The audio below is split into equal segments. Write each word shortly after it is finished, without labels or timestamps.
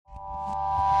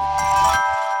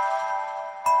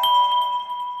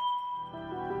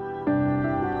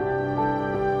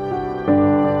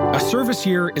service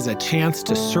year is a chance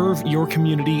to serve your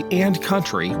community and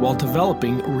country while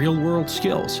developing real-world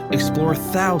skills. Explore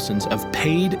thousands of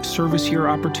paid service year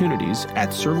opportunities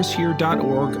at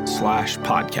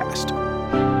serviceyear.org/podcast.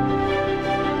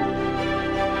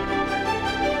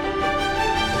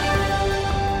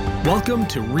 Welcome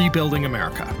to Rebuilding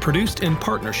America, produced in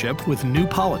partnership with New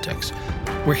Politics.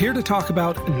 We're here to talk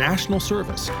about national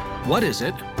service. What is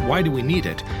it? Why do we need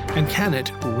it? And can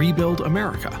it rebuild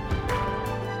America?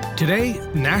 Today,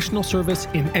 national service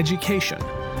in education.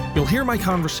 You'll hear my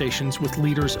conversations with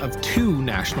leaders of two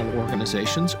national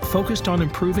organizations focused on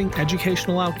improving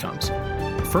educational outcomes.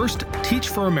 First, Teach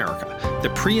for America,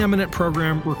 the preeminent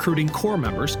program recruiting Corps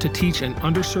members to teach in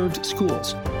underserved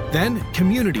schools. Then,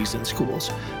 Communities in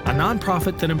Schools, a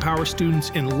nonprofit that empowers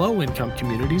students in low-income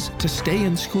communities to stay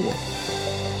in school.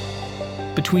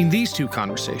 Between these two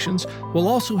conversations, we'll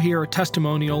also hear a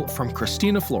testimonial from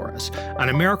Cristina Flores, an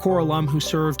AmeriCorps alum who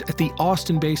served at the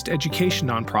Austin-based education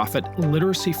nonprofit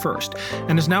Literacy First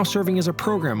and is now serving as a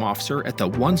program officer at the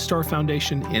OneStar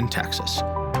Foundation in Texas.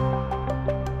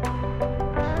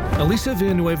 Elisa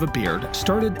Villanueva Beard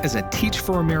started as a Teach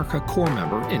for America Corps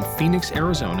member in Phoenix,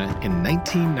 Arizona in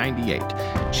 1998.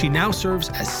 She now serves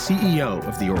as CEO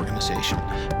of the organization,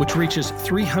 which reaches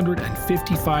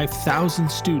 355,000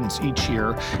 students each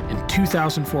year in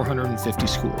 2,450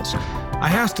 schools. I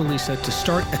asked Elisa to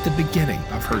start at the beginning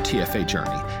of her TFA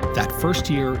journey, that first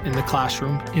year in the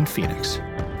classroom in Phoenix.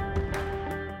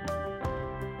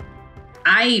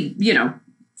 I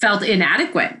felt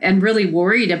inadequate and really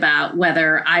worried about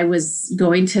whether I was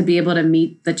going to be able to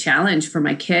meet the challenge for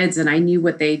my kids, and I knew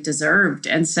what they deserved.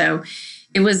 And so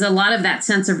it was a lot of that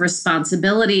sense of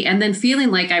responsibility and then feeling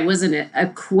like I wasn't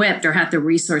equipped or had the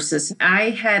resources.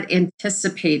 I had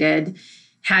anticipated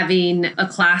having a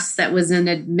class that was in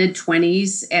the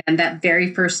mid-20s. And that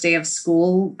very first day of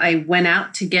school, I went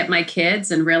out to get my kids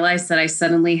and realized that I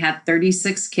suddenly had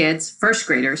 36 kids, first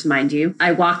graders, mind you.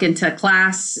 I walk into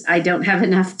class, I don't have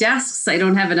enough desks, I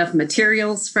don't have enough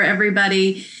materials for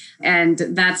everybody. And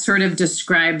that sort of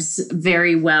describes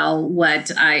very well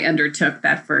what I undertook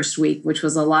that first week, which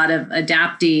was a lot of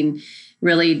adapting,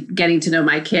 really getting to know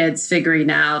my kids,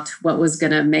 figuring out what was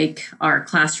going to make our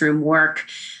classroom work.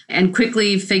 And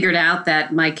quickly figured out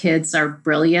that my kids are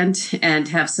brilliant and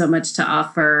have so much to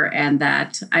offer, and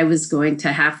that I was going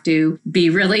to have to be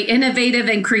really innovative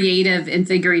and creative in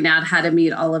figuring out how to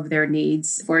meet all of their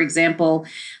needs. For example,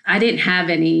 I didn't have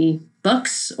any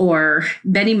books or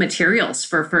many materials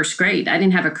for first grade. I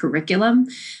didn't have a curriculum.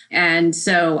 And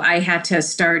so I had to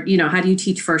start, how do you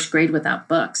teach first grade without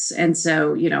books? And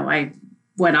so, I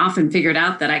went off and figured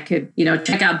out that I could,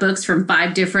 check out books from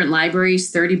 5 different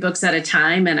libraries, 30 books at a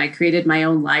time. And I created my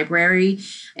own library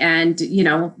and,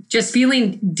 just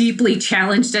feeling deeply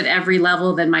challenged at every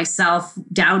level than myself,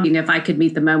 doubting if I could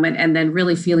meet the moment, and then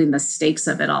really feeling the stakes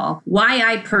of it all. Why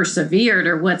I persevered,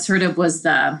 or what sort of was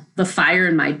the fire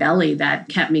in my belly that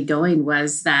kept me going,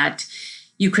 was that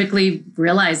you quickly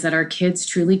realize that our kids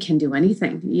truly can do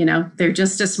anything. They're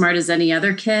just as smart as any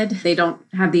other kid. They don't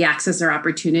have the access or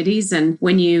opportunities. And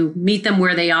when you meet them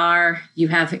where they are, you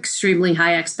have extremely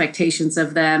high expectations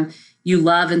of them. You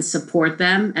love and support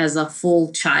them as a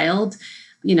full child.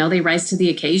 They rise to the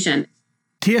occasion.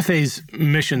 TFA's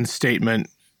mission statement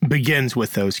begins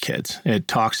with those kids. It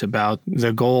talks about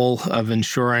the goal of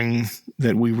ensuring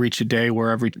that we reach a day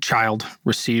where every child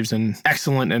receives an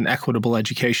excellent and equitable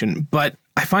education. But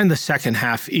I find the second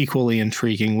half equally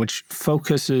intriguing, which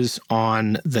focuses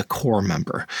on the core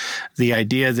member. The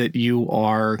idea that you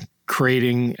are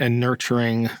creating and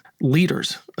nurturing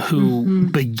leaders who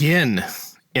begin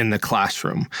in the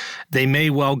classroom. They may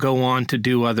well go on to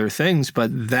do other things,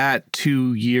 but that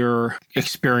 2-year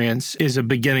experience is a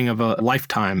beginning of a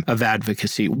lifetime of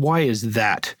advocacy. Why is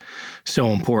that so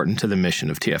important to the mission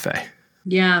of TFA?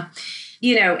 Yeah.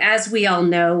 As we all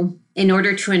know, in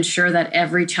order to ensure that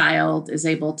every child is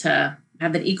able to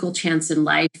have an equal chance in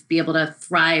life, be able to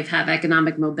thrive, have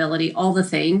economic mobility, all the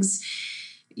things,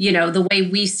 the way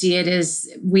we see it is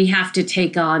we have to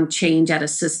take on change at a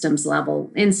systems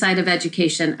level, inside of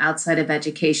education, outside of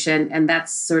education. And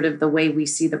that's sort of the way we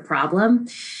see the problem.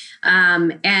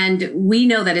 And we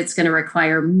know that it's going to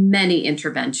require many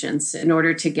interventions in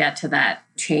order to get to that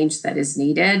change that is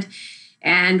needed.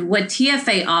 And what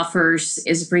TFA offers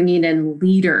is bringing in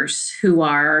leaders who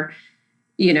are,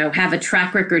 have a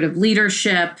track record of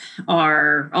leadership,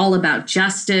 are all about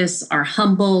justice, are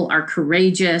humble, are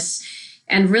courageous,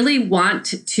 and really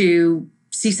want to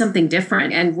see something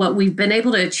different. And what we've been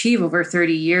able to achieve over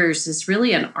 30 years is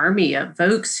really an army of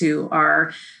folks who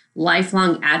are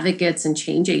lifelong advocates and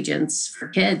change agents for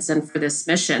kids and for this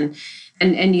mission.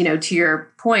 And to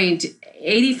your point,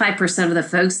 85% of the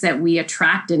folks that we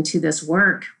attract into this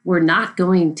work were not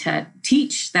going to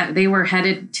teach, that they were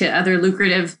headed to other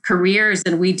lucrative careers,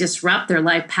 and we disrupt their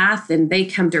life path. And they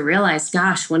come to realize,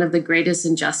 gosh, one of the greatest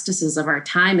injustices of our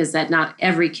time is that not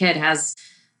every kid has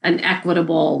an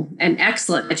equitable and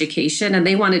excellent education, and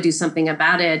they want to do something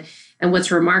about it. And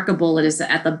what's remarkable is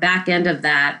that at the back end of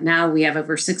that, now we have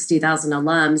over 60,000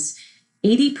 alums.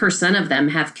 80% of them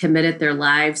have committed their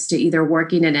lives to either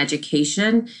working in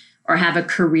education or have a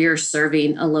career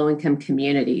serving a low-income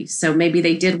community. So maybe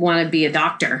they did want to be a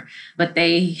doctor, but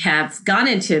they have gone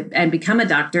into and become a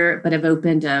doctor, but have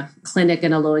opened a clinic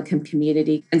in a low-income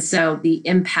community. And so the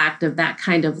impact of that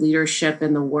kind of leadership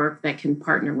and the work that can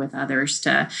partner with others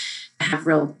to have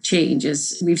real change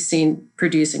is we've seen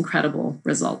produce incredible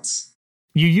results.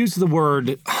 You use the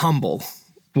word humble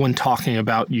when talking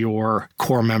about your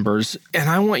core members, and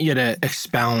I want you to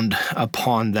expound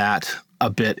upon that a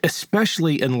bit,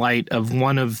 especially in light of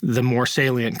one of the more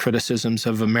salient criticisms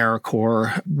of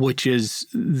AmeriCorps, which is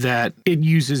that it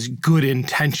uses good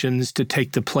intentions to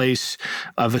take the place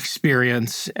of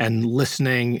experience and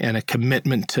listening and a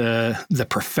commitment to the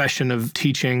profession of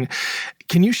teaching.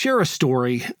 Can you share a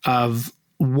story of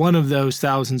one of those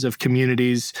thousands of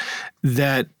communities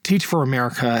that Teach for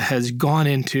America has gone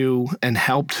into and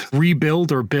helped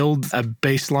rebuild or build a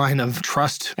baseline of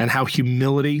trust, and how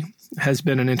humility has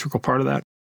been an integral part of that?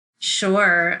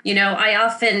 Sure. I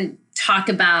often talk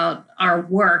about our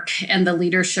work and the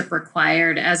leadership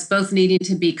required as both needing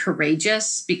to be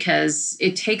courageous, because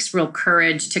it takes real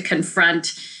courage to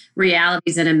confront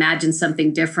realities and imagine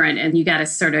something different, and you got to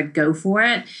sort of go for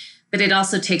it. But it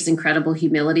also takes incredible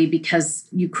humility, because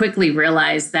you quickly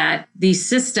realize that these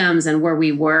systems and where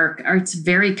we work it's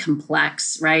very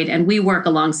complex, right? And we work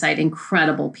alongside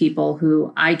incredible people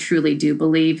who I truly do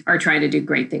believe are trying to do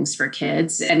great things for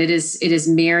kids. And it is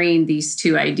marrying these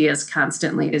two ideas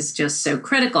constantly is just so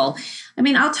critical. I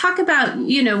mean, I'll talk about,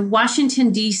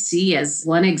 Washington, D.C. as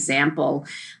one example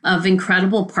of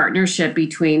incredible partnership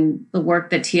between the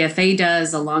work that TFA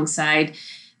does alongside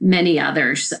many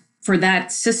others. For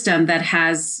that system that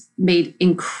has made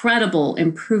incredible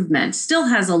improvement, still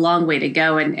has a long way to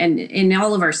go. And in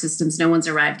all of our systems, no one's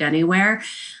arrived anywhere.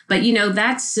 But,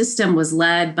 that system was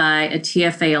led by a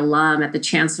TFA alum at the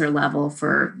chancellor level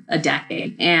for a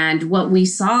decade. And what we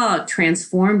saw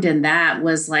transformed in that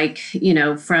was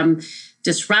from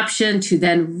disruption to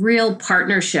then real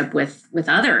partnership with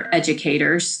other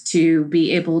educators to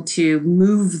be able to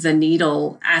move the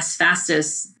needle as fast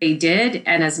as they did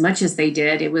and as much as they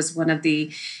did. It was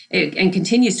and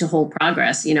continues to hold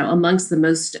progress, amongst the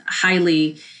most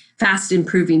highly fast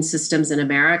improving systems in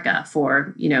America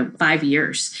for, 5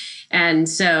 years. And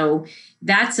so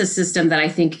that's a system that I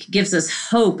think gives us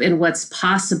hope in what's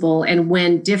possible. And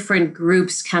when different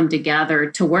groups come together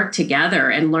to work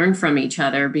together and learn from each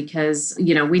other, because,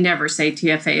 we never say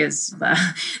TFA is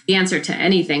the answer to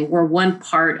anything. We're one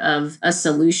part of a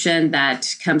solution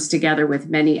that comes together with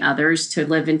many others to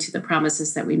live into the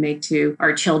promises that we make to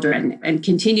our children, and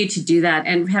continue to do that,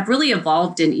 and have really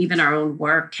evolved in even our own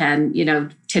work. And,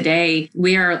 today,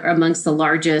 we are amongst the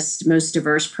largest, most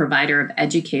diverse provider of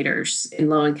educators in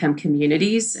low-income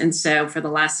communities. And so for the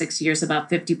last 6 years, about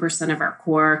 50% of our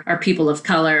core are people of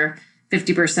color,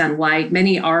 50% white.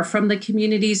 Many are from the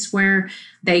communities where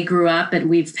they grew up, and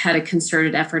we've had a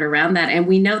concerted effort around that. And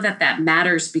we know that that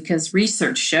matters because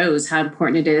research shows how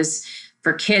important it is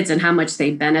for kids and how much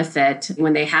they benefit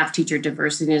when they have teacher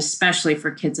diversity, and especially for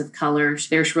kids of color.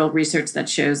 There's real research that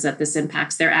shows that this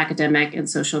impacts their academic and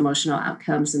social emotional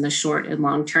outcomes in the short and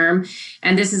long term.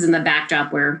 And this is in the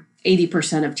backdrop where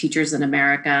 80% of teachers in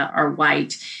America are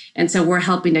white. And so we're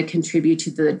helping to contribute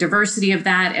to the diversity of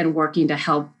that and working to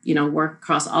help, work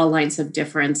across all lines of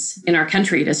difference in our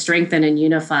country to strengthen and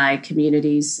unify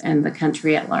communities and the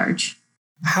country at large.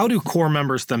 How do core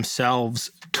members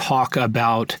themselves talk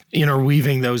about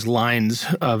interweaving those lines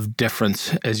of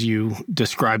difference as you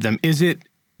describe them? Is it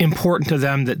important to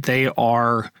them that they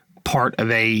are part of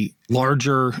a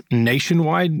larger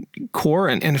nationwide core?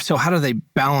 And if so, how do they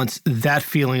balance that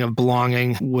feeling of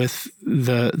belonging with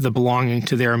the belonging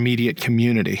to their immediate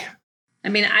community? I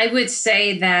mean, I would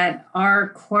say that our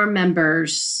core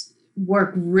members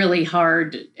work really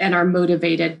hard and are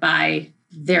motivated by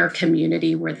their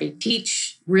community where they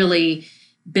teach, really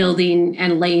building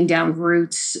and laying down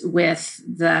roots with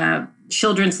the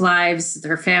children's lives,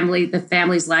 the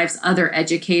family's lives, other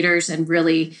educators, and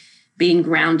really being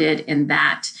grounded in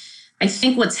that. I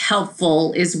think what's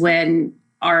helpful is when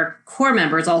our core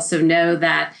members also know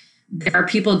that there are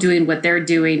people doing what they're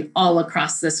doing all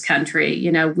across this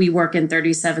country. We work in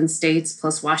 37 states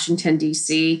plus Washington,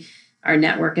 D.C. Our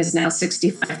network is now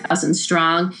 65,000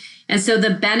 strong. And so the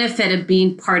benefit of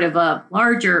being part of a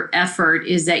larger effort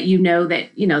is that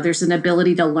there's an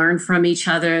ability to learn from each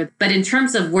other. But in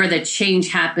terms of where the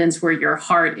change happens, where your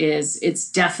heart is,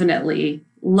 it's definitely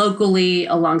locally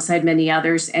alongside many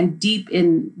others and deep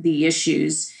in the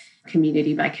issues,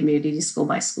 community by community, school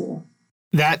by school.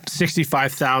 That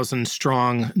 65,000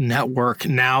 strong network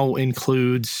now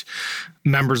includes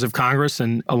members of Congress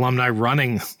and alumni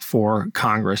running for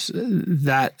Congress.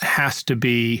 That has to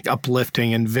be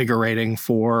uplifting, invigorating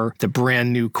for the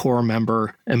brand new Corps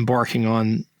member embarking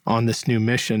on this new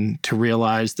mission to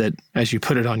realize that, as you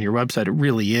put it on your website, it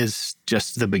really is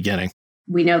just the beginning.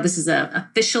 We know this is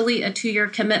officially a 2-year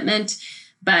commitment,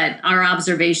 but our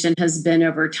observation has been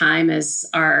over time as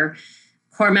our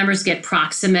Corps members get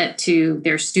proximate to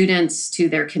their students, to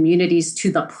their communities,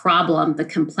 to the problem, the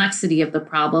complexity of the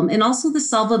problem, and also the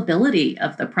solvability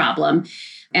of the problem.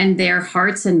 And their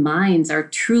hearts and minds are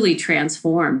truly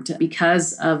transformed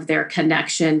because of their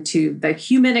connection to the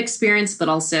human experience, but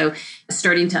also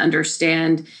starting to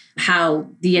understand how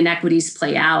the inequities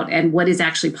play out and what is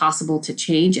actually possible to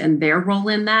change and their role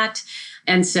in that.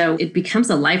 And so it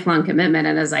becomes a lifelong commitment.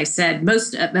 And as I said,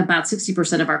 about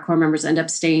 60% of our Corps members end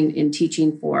up staying in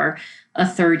teaching for a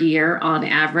third year on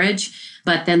average.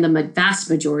 But then the vast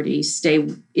majority stay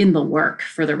in the work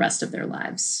for the rest of their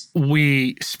lives.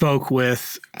 We spoke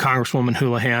with Congresswoman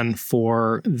Houlihan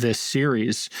for this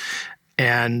series.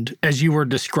 And as you were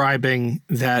describing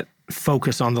that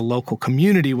focus on the local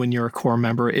community when you're a Corps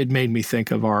member, it made me think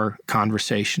of our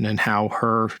conversation and how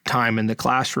her time in the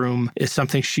classroom is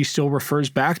something she still refers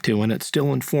back to, and it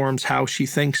still informs how she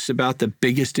thinks about the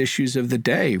biggest issues of the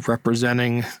day,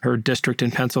 representing her district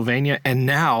in Pennsylvania, and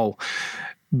now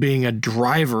being a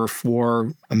driver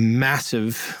for a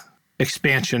massive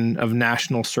expansion of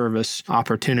national service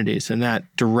opportunities. And that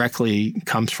directly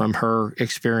comes from her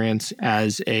experience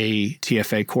as a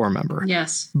TFA Corps member.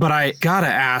 Yes. But I got to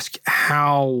ask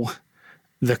how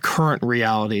the current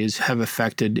realities have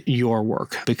affected your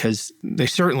work, because they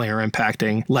certainly are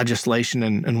impacting legislation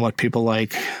and what people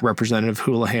like Representative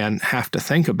Houlihan have to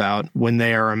think about when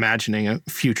they are imagining a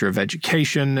future of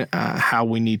education, how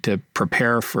we need to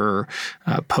prepare for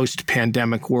a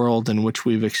post-pandemic world in which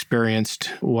we've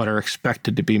experienced what are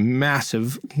expected to be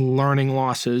massive learning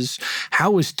losses.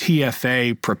 How is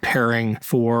TFA preparing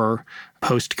for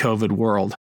post-COVID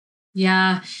world?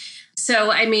 Yeah.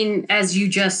 So, as you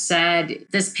just said,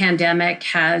 this pandemic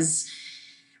has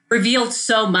revealed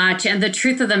so much. And the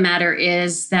truth of the matter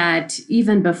is that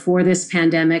even before this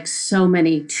pandemic,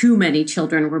 too many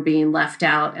children were being left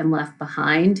out and left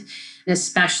behind,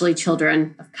 especially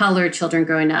children of color, children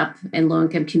growing up in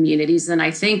low-income communities. And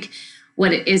I think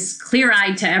what is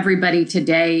clear-eyed to everybody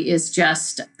today is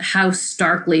just how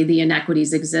starkly the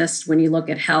inequities exist when you look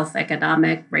at health,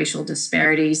 economic, racial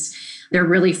disparities. They're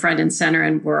really front and center,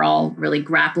 and we're all really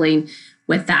grappling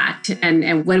with that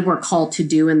and what we're called to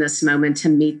do in this moment to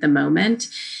meet the moment.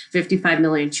 55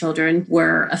 million children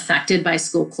were affected by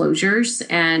school closures,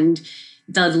 and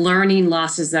the learning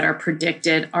losses that are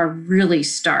predicted are really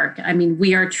stark.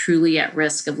 We are truly at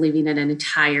risk of leaving an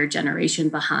entire generation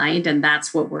behind, and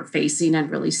that's what we're facing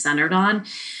and really centered on.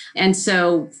 And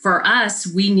so for us,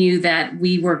 we knew that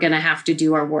we were going to have to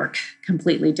do our work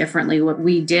completely differently. What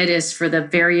we did is, for the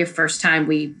very first time,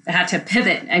 we had to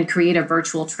pivot and create a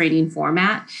virtual training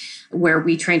format where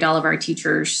we trained all of our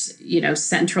teachers,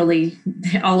 centrally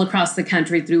all across the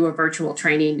country through a virtual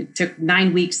training. It took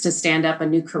 9 weeks to stand up a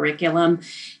new curriculum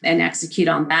and execute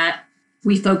on that.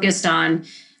 We focused on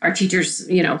our teachers,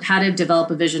 how to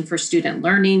develop a vision for student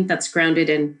learning that's grounded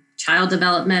in child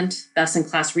development,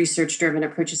 best-in-class research-driven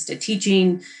approaches to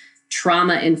teaching,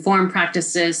 trauma-informed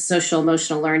practices,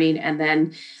 social-emotional learning, and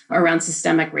then around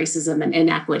systemic racism and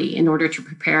inequity in order to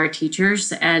prepare our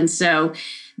teachers. And so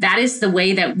that is the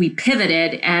way that we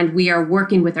pivoted, and we are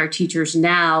working with our teachers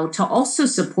now to also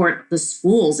support the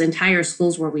schools, entire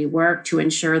schools where we work, to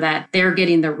ensure that they're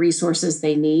getting the resources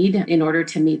they need in order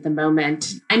to meet the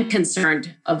moment. I'm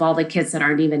concerned of all the kids that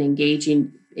aren't even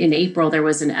engaging. In April, there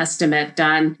was an estimate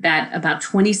done that about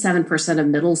 27% of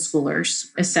middle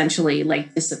schoolers essentially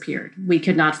disappeared. We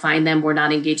could not find them. We're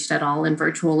not engaged at all in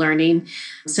virtual learning.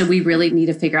 So we really need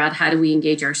to figure out how do we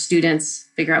engage our students,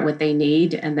 figure out what they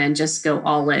need, and then just go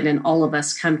all in and all of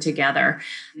us come together,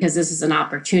 because this is an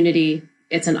opportunity.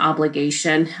 It's an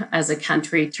obligation as a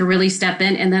country to really step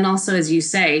in. And then also, as you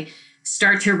say,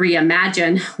 start to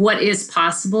reimagine what is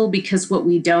possible, because what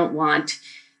we don't want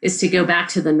is to go back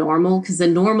to the normal, because the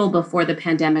normal before the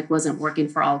pandemic wasn't working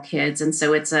for all kids. And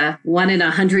so it's a 1 in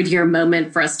 100-year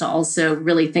moment for us to also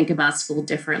really think about school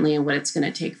differently and what it's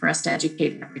going to take for us to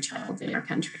educate every child in our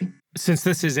country. Since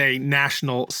this is a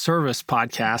national service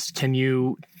podcast, can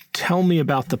you tell me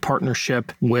about the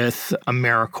partnership with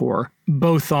AmeriCorps,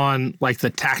 both on like the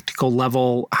tactical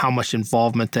level, how much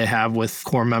involvement they have with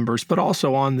Corps members, but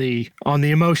also on the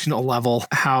emotional level,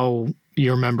 how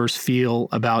your members feel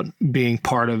about being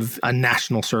part of a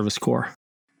national service corps?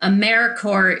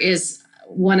 AmeriCorps is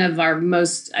one of our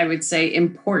most, I would say,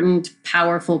 important,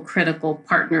 powerful, critical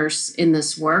partners in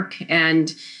this work.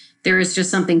 And there is just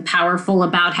something powerful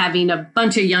about having a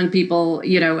bunch of young people,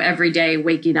 every day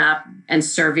waking up and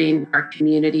serving our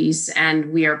communities.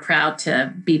 And we are proud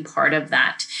to be part of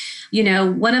that.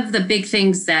 One of the big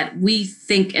things that we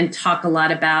think and talk a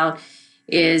lot about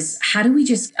is how do we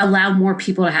just allow more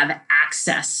people to have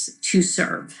access to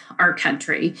serve our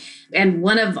country? And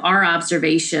one of our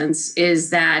observations is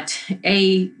that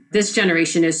this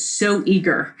generation is so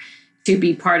eager to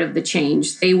be part of the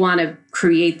change. They want to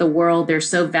create the world. They're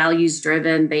so values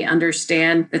driven. They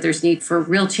understand that there's need for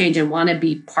real change and want to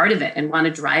be part of it and want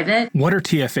to drive it. What are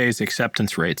TFA's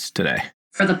acceptance rates today?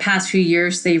 For the past few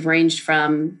years, they've ranged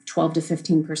from 12 to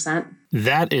 15%.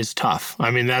 That is tough.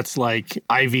 I mean, that's like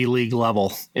Ivy League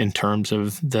level in terms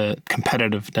of the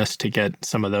competitiveness to get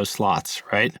some of those slots,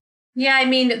 right? Yeah, I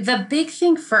mean, the big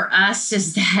thing for us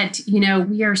is that,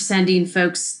 we are sending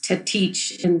folks to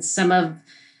teach in some of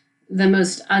the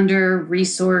most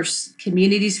under-resourced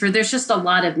communities where there's just a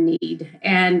lot of need.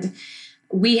 And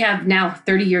we have now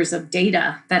 30 years of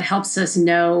data that helps us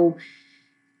know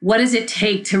what does it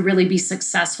take to really be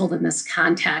successful in this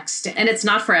context? And it's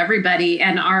not for everybody.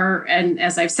 And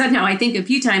as I've said now, I think a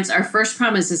few times, our first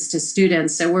promise is to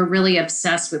students. So we're really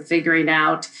obsessed with figuring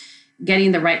out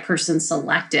getting the right person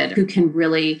selected who can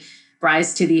really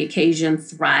rise to the occasion,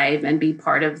 thrive, and be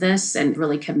part of this and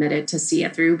really committed to see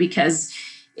it through. Because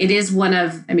it is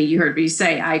you heard me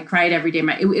say, I cried every day.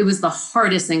 It was the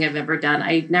hardest thing I've ever done.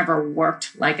 I never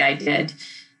worked like I did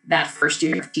that first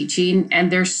year of teaching.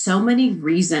 And there's so many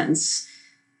reasons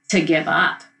to give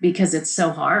up because it's so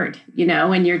hard,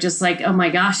 and you're just like, oh my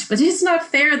gosh, but it's not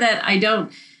fair that I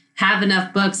don't have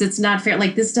enough books. It's not fair.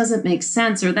 Like this doesn't make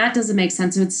sense or that doesn't make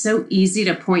sense. So it's so easy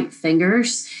to point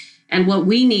fingers. And what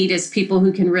we need is people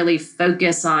who can really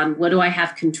focus on what do I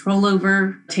have control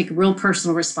over, take real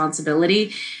personal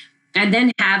responsibility, and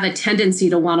then have a tendency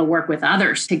to want to work with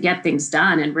others to get things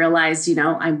done and realize,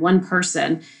 I'm one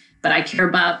person, but I care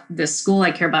about this school,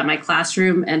 I care about my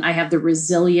classroom, and I have the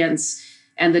resilience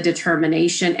and the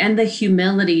determination and the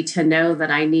humility to know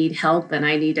that I need help and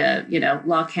I need to,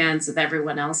 lock hands with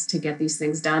everyone else to get these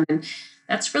things done. And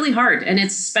that's really hard. And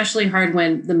it's especially hard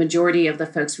when the majority of the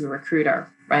folks we recruit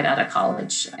are right out of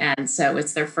college. And so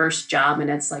it's their first job and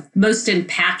it's like most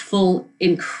impactful,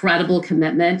 incredible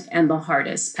commitment and the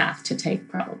hardest path to take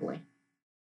probably.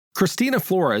 Cristina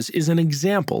Flores is an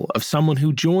example of someone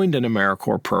who joined an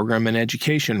AmeriCorps program in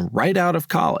education right out of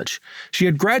college. She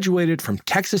had graduated from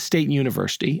Texas State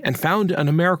University and found an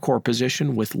AmeriCorps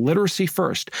position with Literacy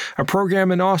First, a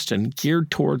program in Austin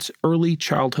geared towards early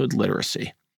childhood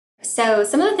literacy. So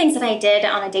some of the things that I did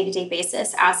on a day-to-day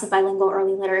basis as a bilingual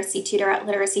early literacy tutor at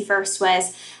Literacy First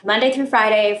was Monday through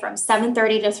Friday from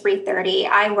 7:30 to 3:30,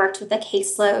 I worked with a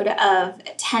caseload of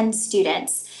 10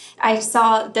 students. I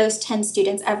saw those 10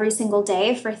 students every single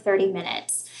day for 30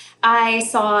 minutes. I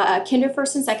saw kinder,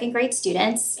 first, and second grade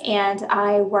students, and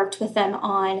I worked with them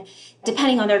on,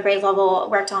 depending on their grade level,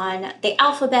 worked on the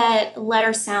alphabet,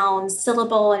 letter sounds,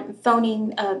 syllable and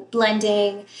phoneme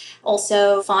blending,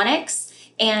 also phonics,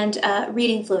 and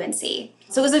reading fluency.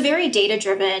 So it was a very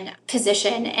data-driven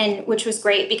position, and which was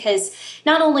great because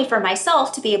not only for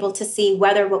myself to be able to see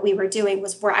whether what we were doing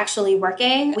were actually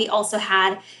working, we also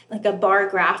had like a bar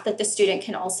graph that the student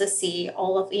can also see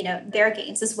all of their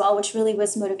gains as well, which really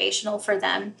was motivational for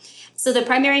them. So the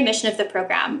primary mission of the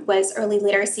program was early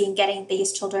literacy and getting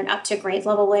these children up to grade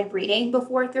level in reading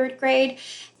before third grade.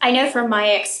 I know from my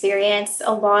experience,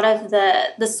 a lot of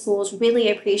the schools really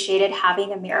appreciated having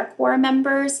AmeriCorps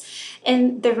members.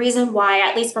 And the reason why,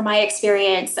 at least from my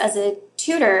experience as a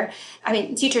tutor,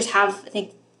 teachers have, I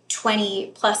think,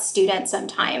 20 plus students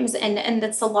sometimes, and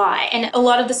that's a lot. And a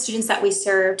lot of the students that we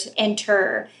served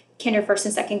enter kinder, first,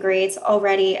 and second grades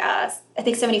already I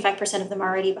think 75% of them are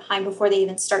already behind before they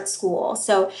even start school.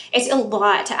 So it's a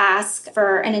lot to ask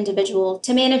for an individual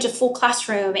to manage a full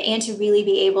classroom and to really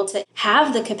be able to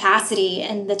have the capacity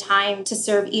and the time to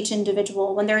serve each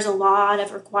individual when there's a lot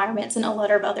of requirements and a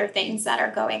lot of other things that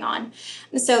are going on.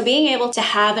 So being able to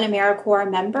have an AmeriCorps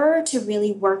member to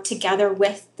really work together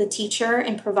with the teacher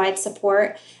and provide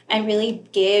support and really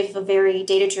give a very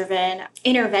data-driven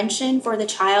intervention for the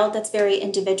child that's very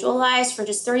individualized for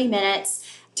just 30 minutes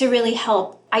to really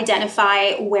help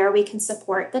identify where we can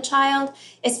support the child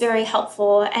is very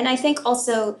helpful. And I think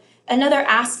also another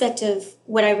aspect of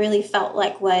what I really felt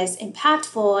like was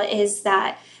impactful is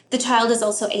that the child is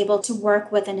also able to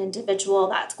work with an individual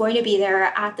that's going to be there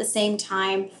at the same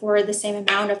time for the same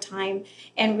amount of time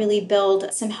and really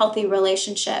build some healthy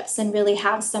relationships and really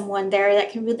have someone there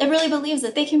that really believes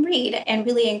that they can read and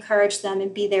really encourage them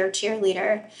and be their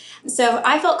cheerleader. So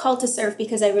I felt called to serve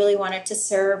because I really wanted to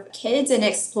serve kids and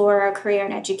explore a career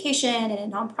in education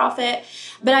and a nonprofit.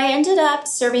 But I ended up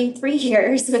serving 3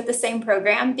 years with the same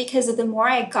program because the more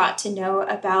I got to know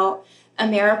about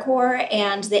AmeriCorps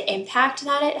and the impact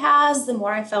that it has, the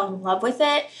more I fell in love with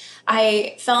it.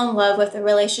 I fell in love with the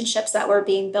relationships that were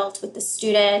being built with the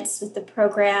students, with the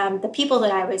program, the people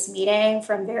that I was meeting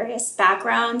from various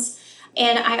backgrounds.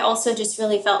 And I also just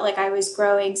really felt like I was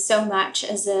growing so much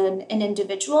as an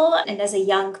individual and as a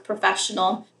young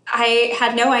professional. I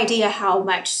had no idea how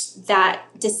much that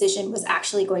decision was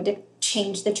actually going to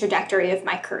change the trajectory of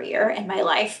my career and my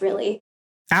life, really.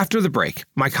 After the break,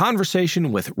 my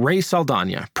conversation with Rey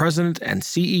Saldaña, President and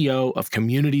CEO of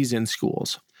Communities in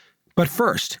Schools. But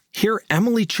first, hear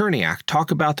Emily Cherniak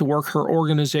talk about the work her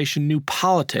organization New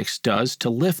Politics does to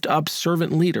lift up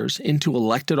servant leaders into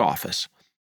elected office.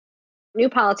 New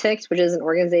Politics, which is an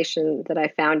organization that I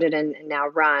founded and now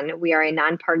run, we are a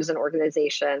nonpartisan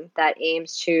organization that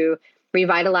aims to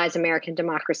revitalize American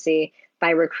democracy by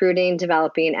recruiting,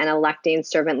 developing, and electing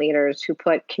servant leaders who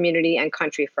put community and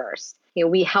country first.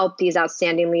 We help these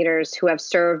outstanding leaders who have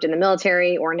served in the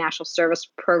military or national service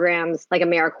programs like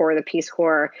AmeriCorps or the Peace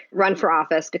Corps run for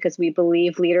office because we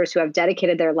believe leaders who have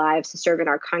dedicated their lives to serve in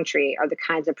our country are the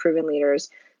kinds of proven leaders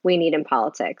we need in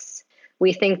politics.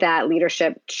 We think that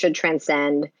leadership should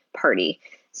transcend party.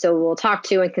 So we'll talk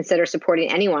to and consider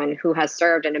supporting anyone who has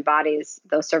served and embodies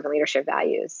those servant leadership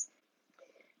values.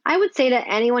 I would say to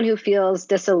anyone who feels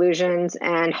disillusioned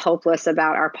and hopeless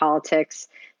about our politics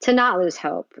to not lose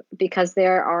hope, because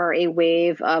there are a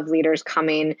wave of leaders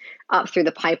coming up through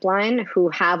the pipeline who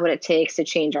have what it takes to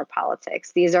change our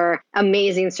politics. These are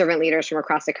amazing servant leaders from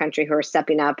across the country who are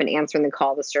stepping up and answering the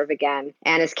call to serve again,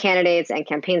 and as candidates and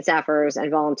campaign staffers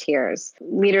and volunteers.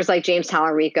 Leaders like James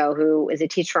Talarico, who is a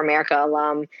Teach for America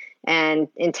alum, and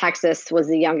in Texas was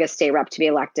the youngest state rep to be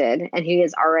elected. And he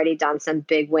has already done some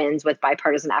big wins with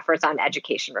bipartisan efforts on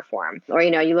education reform. Or,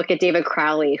 you look at David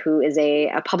Crowley, who is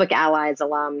a Public Allies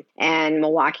alum and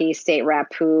Milwaukee state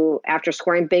rep, who, after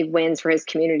scoring big wins for his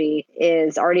community,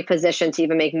 is already positioned to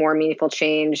even make more meaningful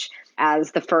change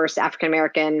as the first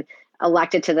African-American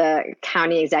elected to the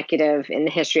county executive in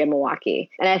the history of Milwaukee.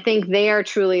 And I think they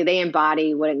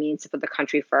embody what it means to put the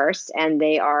country first. And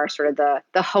they are sort of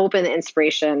the hope and the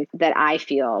inspiration that I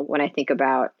feel when I think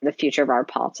about the future of our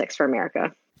politics for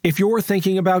America. If you're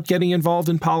thinking about getting involved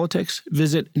in politics,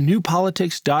 visit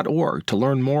newpolitics.org to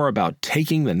learn more about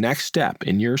taking the next step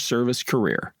in your service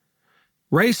career.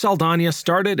 Rey Saldaña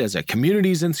started as a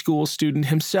Communities in Schools student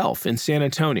himself in San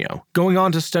Antonio, going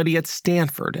on to study at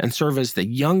Stanford and serve as the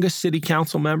youngest city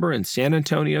council member in San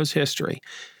Antonio's history.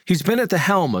 He's been at the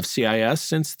helm of CIS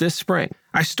since this spring.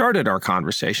 I started our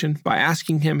conversation by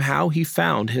asking him how he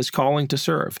found his calling to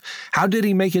serve. How did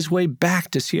he make his way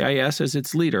back to CIS as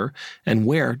its leader, and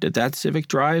where did that civic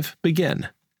drive begin?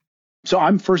 So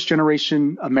I'm first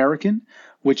generation American,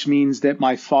 which means that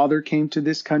my father came to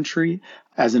this country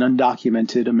as an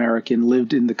undocumented American,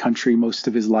 lived in the country most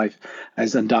of his life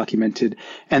as undocumented.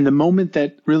 And the moment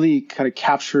that really kind of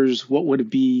captures what would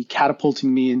be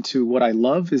catapulting me into what I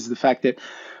love is the fact that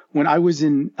when I was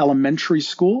in elementary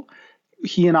school,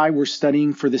 he and I were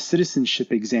studying for the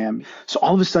citizenship exam. So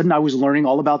all of a sudden I was learning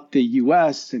all about the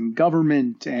U.S. and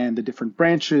government and the different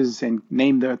branches and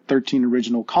named the 13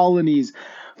 original colonies,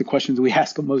 the questions we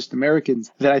ask of most Americans,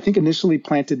 that I think initially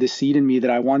planted the seed in me that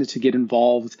I wanted to get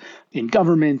involved in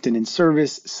government and in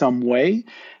service some way.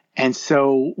 And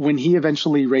so when he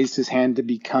eventually raised his hand to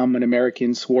become an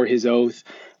American, swore his oath,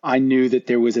 I knew that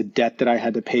there was a debt that I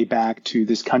had to pay back to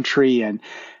this country. And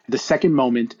the second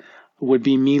moment would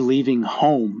be me leaving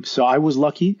home. So I was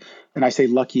lucky, and I say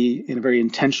lucky in a very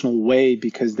intentional way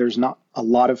because there's not a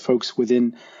lot of folks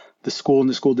within the school and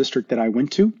the school district that I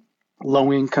went to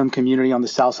low-income community on the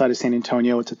south side of San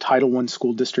Antonio. It's a Title I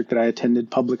school district that I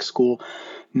attended, public school.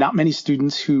 Not many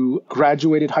students who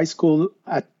graduated high school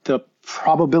at the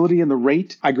probability and the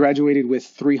rate. I graduated with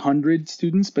 300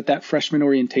 students, but that freshman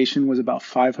orientation was about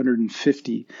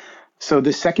 550. So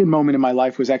the second moment in my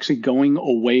life was actually going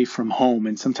away from home.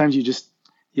 And sometimes you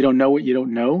don't know what you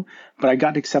don't know. But I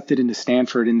got accepted into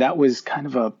Stanford, and that was kind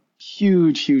of a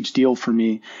huge, huge deal for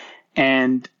me.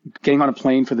 And getting on a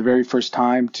plane for the very first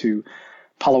time to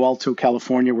Palo Alto,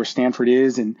 California, where Stanford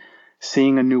is, and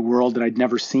seeing a new world that I'd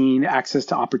never seen, access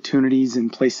to opportunities in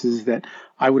places that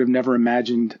I would have never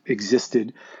imagined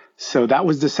existed. So that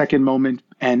was the second moment.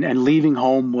 And leaving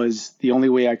home was the only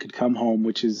way I could come home,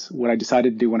 which is what I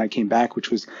decided to do when I came back, which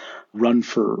was run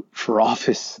for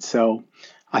office. So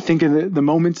I think in the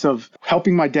moments of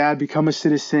helping my dad become a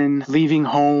citizen, leaving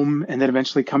home, and then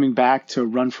eventually coming back to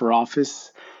run for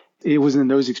office, it was in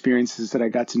those experiences that I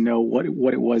got to know what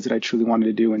it was that I truly wanted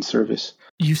to do in service.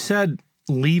 You said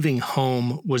leaving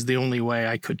home was the only way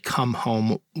I could come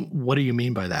home. What do you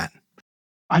mean by that?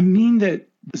 I mean that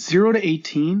 0 to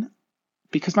 18,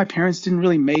 because my parents didn't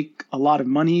really make a lot of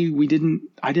money,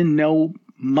 I didn't know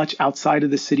much outside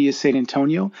of the city of San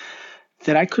Antonio,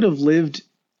 that I could have lived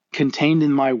contained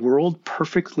in my world,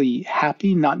 perfectly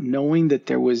happy, not knowing that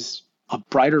there was a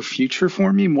brighter future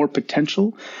for me, more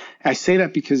potential. I say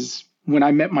that because when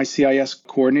I met my CIS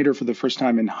coordinator for the first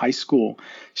time in high school,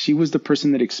 she was the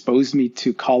person that exposed me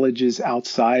to colleges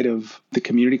outside of the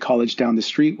community college down the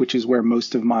street, which is where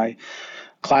most of my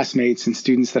classmates and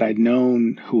students that I'd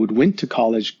known who had went to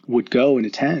college would go and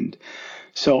attend.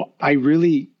 So I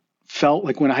really felt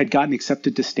like when I had gotten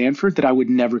accepted to Stanford that I would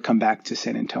never come back to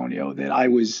San Antonio, that I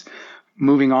was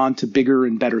moving on to bigger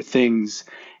and better things.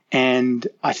 And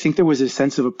I think there was a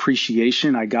sense of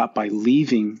appreciation I got by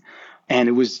leaving. And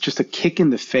it was just a kick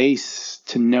in the face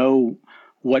to know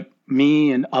what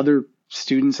me and other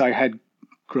students I had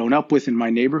grown up with in my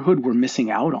neighborhood were missing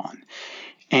out on.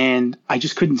 And I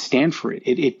just couldn't stand for it.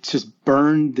 It just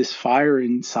burned this fire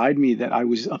inside me that I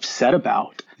was upset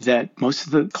about, that most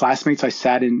of the classmates I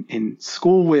sat in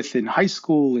school with, in high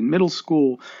school, in middle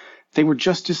school, they were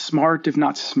just as smart, if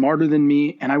not smarter than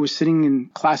me. And I was sitting in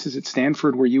classes at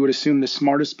Stanford where you would assume the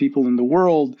smartest people in the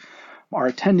world are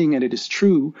attending, and it is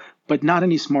true, but not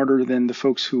any smarter than the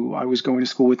folks who I was going to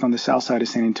school with on the south side of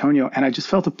San Antonio. And I just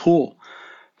felt a pull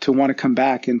to want to come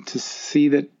back and to see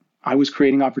that I was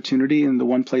creating opportunity in the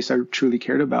one place I truly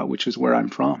cared about, which is where I'm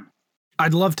from.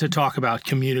 I'd love to talk about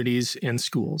communities in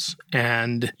schools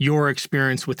and your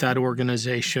experience with that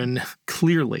organization.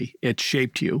 Clearly, it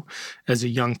shaped you as a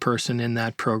young person in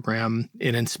that program.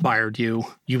 It inspired you.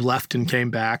 You left and came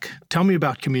back. Tell me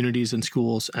about communities in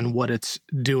schools and what it's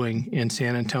doing in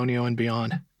San Antonio and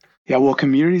beyond. Yeah, well,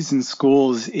 Communities in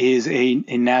Schools is a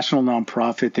national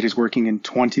nonprofit that is working in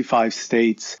 25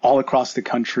 states all across the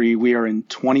country. We are in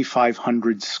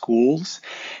 2,500 schools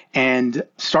and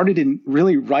started in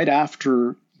really right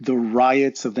after the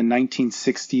riots of the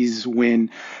 1960s,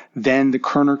 when then the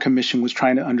Kerner Commission was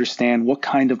trying to understand what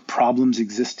kind of problems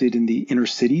existed in the inner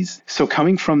cities. So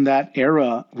coming from that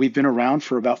era, we've been around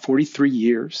for about 43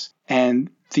 years.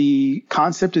 And the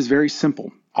concept is very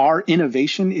simple. Our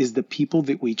innovation is the people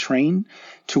that we train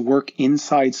to work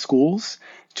inside schools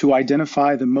to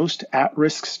identify the most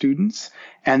at-risk students.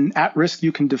 And at-risk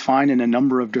you can define in a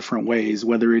number of different ways,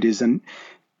 whether it is an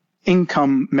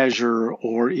income measure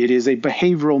or it is a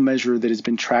behavioral measure that has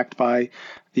been tracked by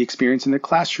the experience in the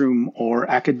classroom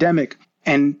or academic.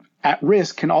 And at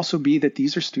risk can also be that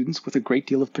these are students with a great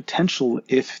deal of potential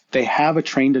if they have a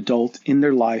trained adult in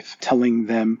their life telling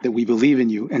them that we believe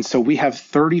in you. And so we have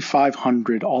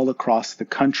 3,500 all across the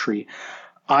country.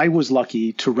 I was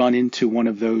lucky to run into one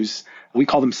of those. We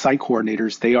call them site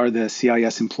coordinators. They are the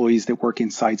CIS employees that work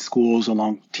inside schools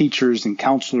along teachers and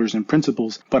counselors and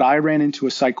principals. But I ran into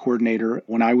a site coordinator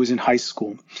when I was in high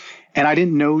school. And I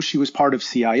didn't know she was part of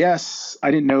CIS. I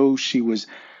didn't know she was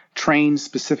trained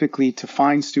specifically to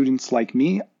find students like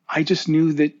me. I just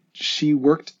knew that she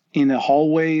worked in a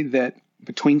hallway that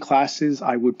between classes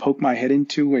I would poke my head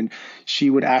into, and she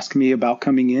would ask me about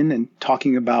coming in and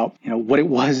talking about, what it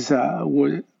was,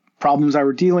 what problems I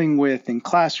were dealing with in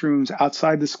classrooms,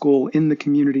 outside the school, in the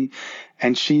community.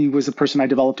 And she was a person I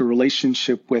developed a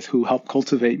relationship with who helped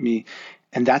cultivate me.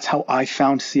 And that's how I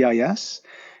found CIS.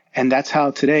 And that's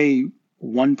how today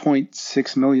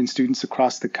 1.6 million students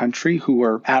across the country who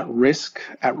are at risk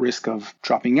of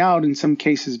dropping out in some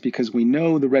cases, because we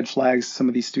know the red flags some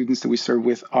of these students that we serve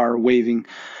with are waving.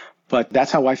 But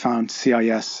that's how I found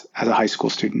CIS as a high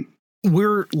school student.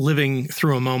 We're living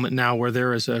through a moment now where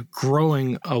there is a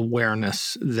growing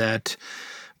awareness that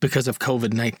because of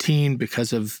COVID-19,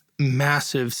 because of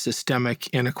massive systemic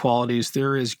inequalities,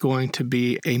 there is going to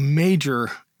be a major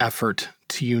effort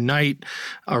to unite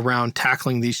around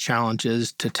tackling these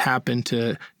challenges, to tap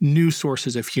into new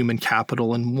sources of human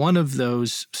capital. And one of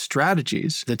those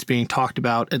strategies that's being talked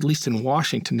about, at least in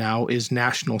Washington now, is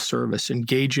national service,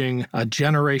 engaging a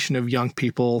generation of young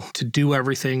people to do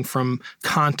everything from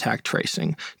contact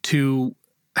tracing to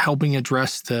helping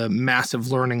address the massive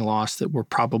learning loss that we're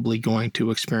probably going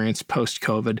to experience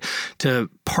post-COVID, to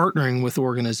partnering with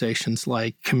organizations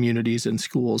like communities and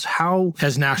schools. How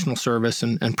has national service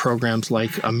and programs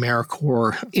like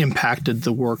AmeriCorps impacted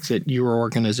the work that your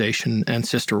organization and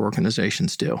sister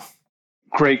organizations do?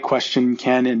 Great question,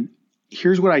 Ken. And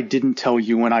here's what I didn't tell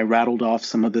you when I rattled off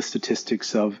some of the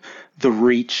statistics of the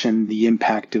reach and the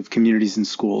impact of communities and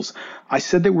schools. I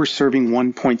said that we're serving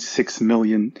 1.6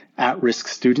 million at-risk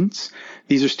students.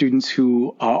 These are students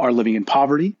who are living in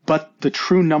poverty, but the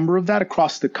true number of that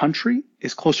across the country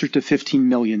is closer to 15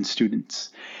 million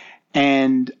students.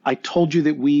 And I told you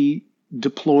that we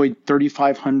deployed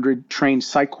 3,500 trained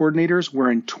site coordinators.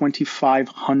 We're in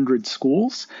 2,500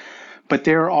 schools. But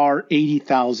there are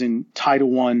 80,000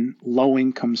 Title I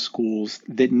low-income schools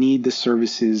that need the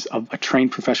services of a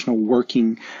trained professional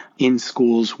working in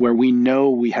schools where we know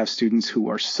we have students who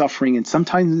are suffering, and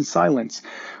sometimes in silence,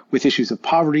 with issues of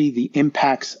poverty, the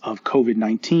impacts of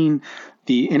COVID-19,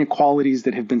 the inequalities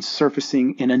that have been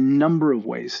surfacing in a number of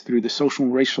ways through the social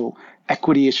and racial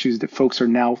equity issues that folks are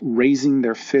now raising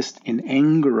their fist in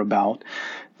anger about,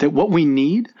 that what we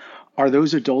need are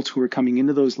those adults who are coming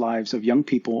into those lives of young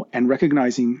people and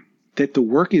recognizing that the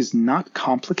work is not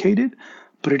complicated,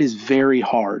 but it is very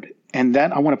hard. And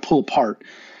that I want to pull apart.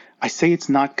 I say it's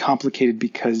not complicated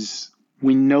because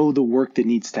we know the work that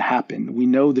needs to happen. We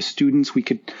know the students. We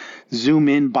could zoom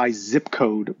in by zip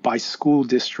code, by school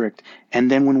district. And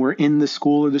then when we're in the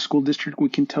school or the school district, we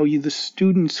can tell you the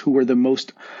students who are the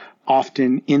most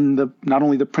often in the not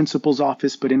only the principal's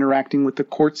office, but interacting with the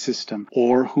court system,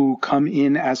 or who come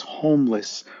in as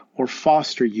homeless or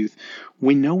foster youth.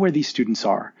 We know where these students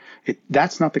are.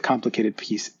 That's not the complicated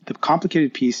piece. The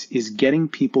complicated piece is getting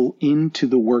people into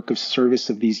the work of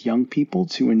service of these young people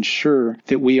to ensure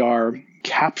that we are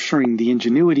capturing the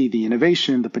ingenuity, the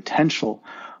innovation, the potential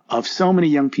of so many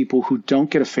young people who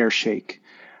don't get a fair shake,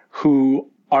 who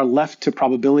are left to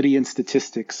probability and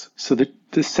statistics. So that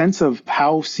the sense of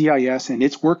how CIS and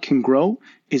its work can grow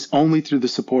is only through the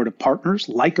support of partners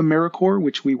like AmeriCorps,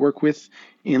 which we work with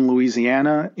in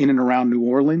Louisiana, in and around New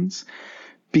Orleans,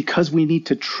 because we need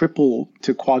to triple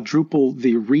to quadruple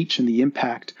the reach and the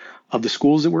impact of the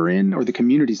schools that we're in or the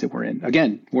communities that we're in.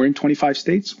 Again, we're in 25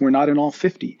 states. We're not in all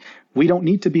 50. We don't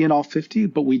need to be in all 50,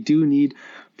 but we do need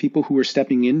people who are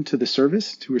stepping into the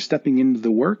service, who are stepping into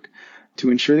the work, to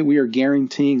ensure that we are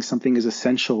guaranteeing something as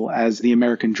essential as the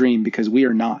American dream, because we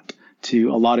are not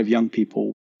to a lot of young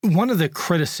people. One of the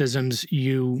criticisms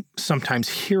you sometimes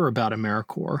hear about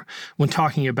AmeriCorps when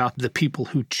talking about the people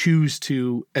who choose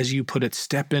to, as you put it,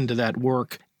 step into that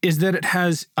work, is that it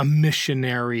has a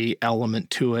missionary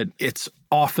element to it. It's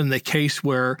often the case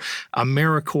where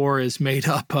AmeriCorps is made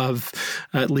up of,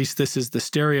 at least this is the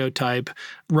stereotype,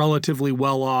 relatively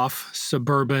well-off,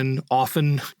 suburban,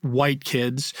 often white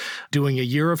kids doing a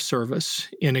year of service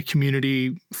in a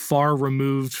community far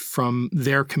removed from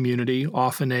their community,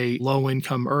 often a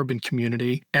low-income urban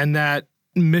community, and that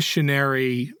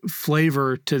missionary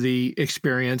flavor to the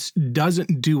experience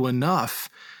doesn't do enough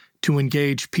to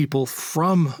engage people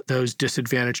from those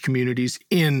disadvantaged communities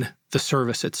in the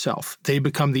service itself. They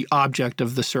become the object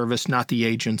of the service, not the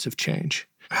agents of change.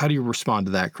 How do you respond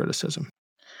to that criticism?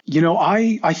 You know,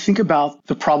 I think about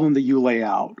the problem that you lay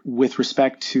out with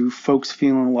respect to folks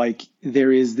feeling like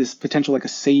there is this potential like a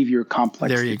savior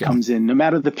complex that comes in, no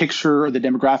matter the picture or the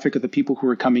demographic of the people who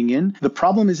are coming in. The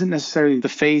problem isn't necessarily the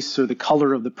face or the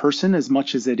color of the person as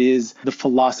much as it is the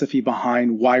philosophy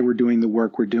behind why we're doing the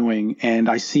work we're doing. And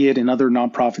I see it in other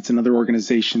nonprofits and other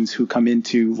organizations who come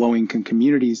into low-income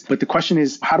communities. But the question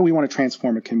is, how do we want to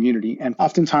transform a community? And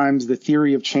oftentimes the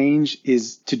theory of change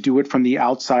is to do it from the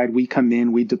outside. We come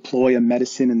in, we deploy a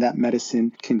medicine, and that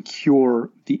medicine can cure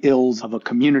the ills of a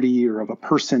community or of a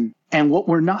person. And what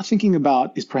we're not thinking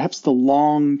about is perhaps the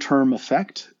long-term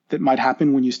effect that might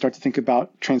happen when you start to think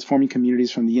about transforming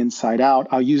communities from the inside out.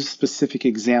 I'll use specific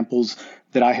examples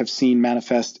that I have seen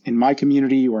manifest in my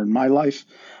community or in my life,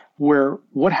 where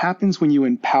what happens when you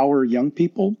empower young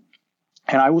people.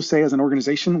 And I will say, as an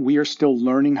organization, we are still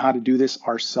learning how to do this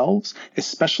ourselves,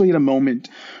 especially at a moment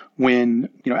when,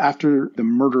 after the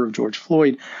murder of George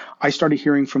Floyd, I started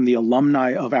hearing from the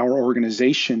alumni of our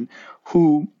organization,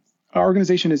 who our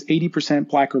organization is 80%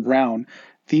 Black or brown,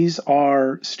 These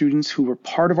are students who were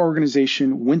part of our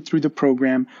organization, went through the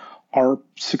program, are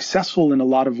successful in a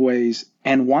lot of ways,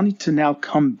 and wanting to now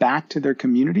come back to their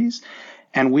communities.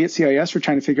 And we at CIS are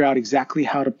trying to figure out exactly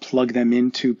how to plug them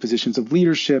into positions of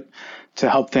leadership, to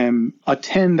help them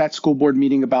attend that school board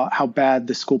meeting about how bad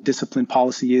the school discipline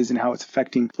policy is and how it's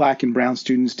affecting Black and brown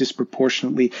students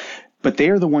disproportionately. But they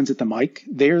are the ones at the mic.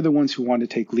 They are the ones who want to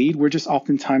take lead. We're just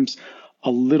oftentimes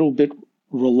a little bit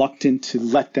reluctant to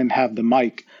let them have the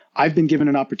mic. I've been given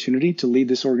an opportunity to lead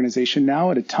this organization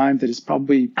now at a time that is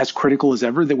probably as critical as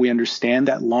ever, that we understand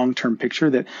that long-term picture,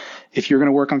 that if you're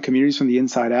going to work on communities from the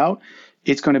inside out,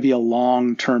 it's going to be a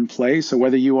long-term play. So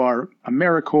whether you are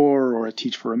AmeriCorps or a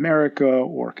Teach for America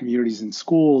or communities in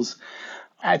schools,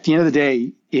 at the end of the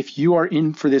day, if you are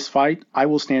in for this fight, I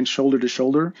will stand shoulder to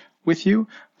shoulder with you.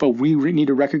 But we need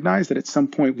to recognize that at some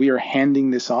point we are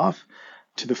handing this off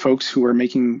to the folks who are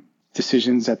making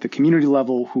decisions at the community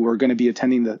level, who are going to be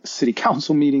attending the city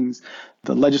council meetings,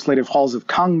 the legislative halls of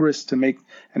Congress to make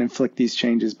and inflict these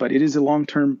changes. But it is a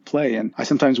long-term play. And I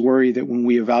sometimes worry that when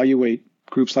we evaluate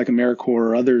groups like AmeriCorps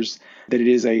or others, that it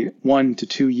is a 1 to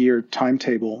 2 year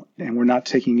timetable, and we're not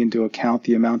taking into account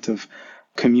the amount of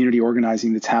community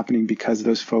organizing that's happening because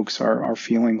those folks are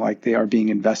feeling like they are being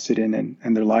invested in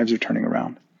and their lives are turning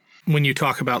around. When you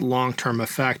talk about long-term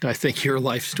effect, I think your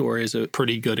life story is a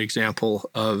pretty good example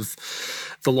of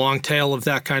the long tail of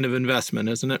that kind of investment,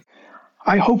 isn't it?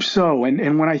 I hope so.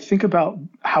 And when I think about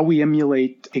how we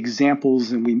emulate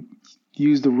examples and we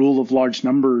use the rule of large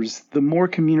numbers, the more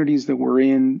communities that we're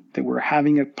in, that we're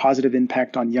having a positive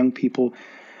impact on young people,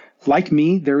 like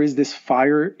me, there is this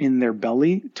fire in their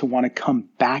belly to want to come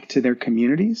back to their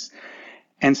communities.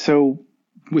 And so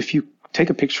if you take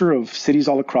a picture of cities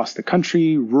all across the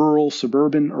country, rural,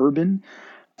 suburban, urban,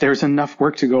 there's enough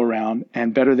work to go around,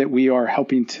 and better that we are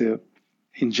helping to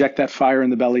inject that fire in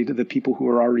the belly to the people who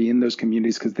are already in those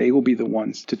communities, because they will be the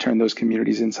ones to turn those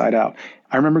communities inside out.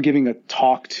 I remember giving a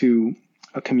talk to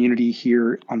a community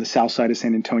here on the south side of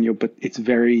San Antonio, but it's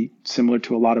very similar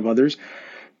to a lot of others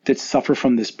that suffer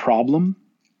from this problem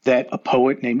that a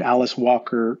poet named Alice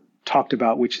Walker talked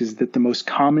about, which is that the most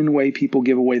common way people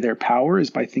give away their power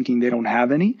is by thinking they don't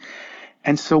have any.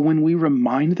 And so when we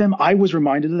remind them, I was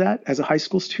reminded of that as a high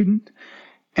school student.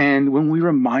 And when we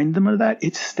remind them of that,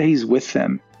 it stays with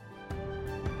them.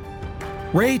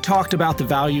 Rey talked about the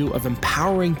value of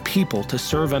empowering people to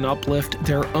serve and uplift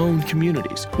their own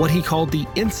communities, what he called the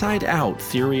inside-out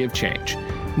theory of change.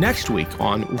 Next week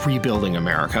on Rebuilding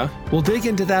America, we'll dig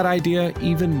into that idea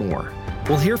even more.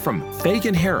 We'll hear from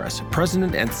Fagan Harris,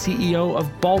 President and CEO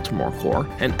of Baltimore Corps,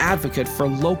 an advocate for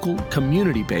local,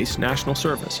 community-based national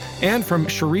service, and from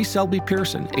Cherie Selby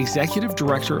Pearson, Executive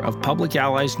Director of Public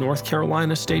Allies North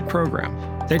Carolina State Program.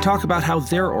 They talk about how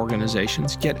their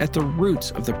organizations get at the roots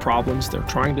of the problems they're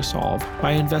trying to solve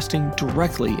by investing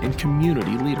directly in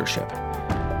community leadership.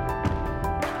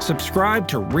 Subscribe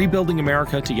to Rebuilding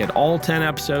America to get all 10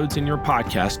 episodes in your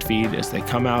podcast feed as they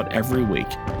come out every week.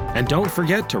 And don't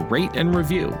forget to rate and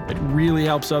review. It really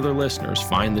helps other listeners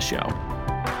find the show.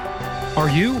 Are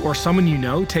you or someone you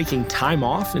know taking time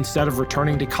off instead of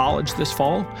returning to college this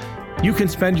fall? You can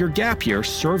spend your gap year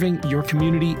serving your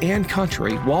community and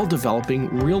country while developing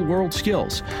real-world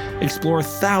skills. Explore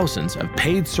thousands of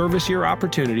paid service year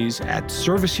opportunities at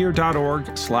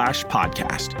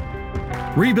serviceyear.org/podcast.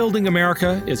 Rebuilding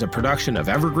America is a production of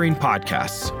Evergreen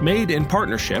Podcasts, made in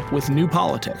partnership with New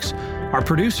Politics. Our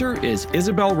producer is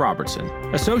Isabel Robertson.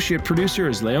 Associate producer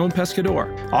is Leon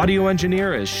Pescador. Audio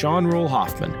engineer is Sean Rule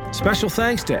Hoffman. Special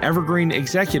thanks to Evergreen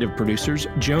executive producers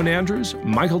Joan Andrews,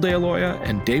 Michael DeAloia,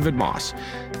 and David Moss.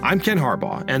 I'm Ken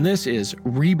Harbaugh, and this is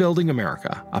Rebuilding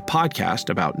America, a podcast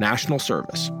about national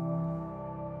service.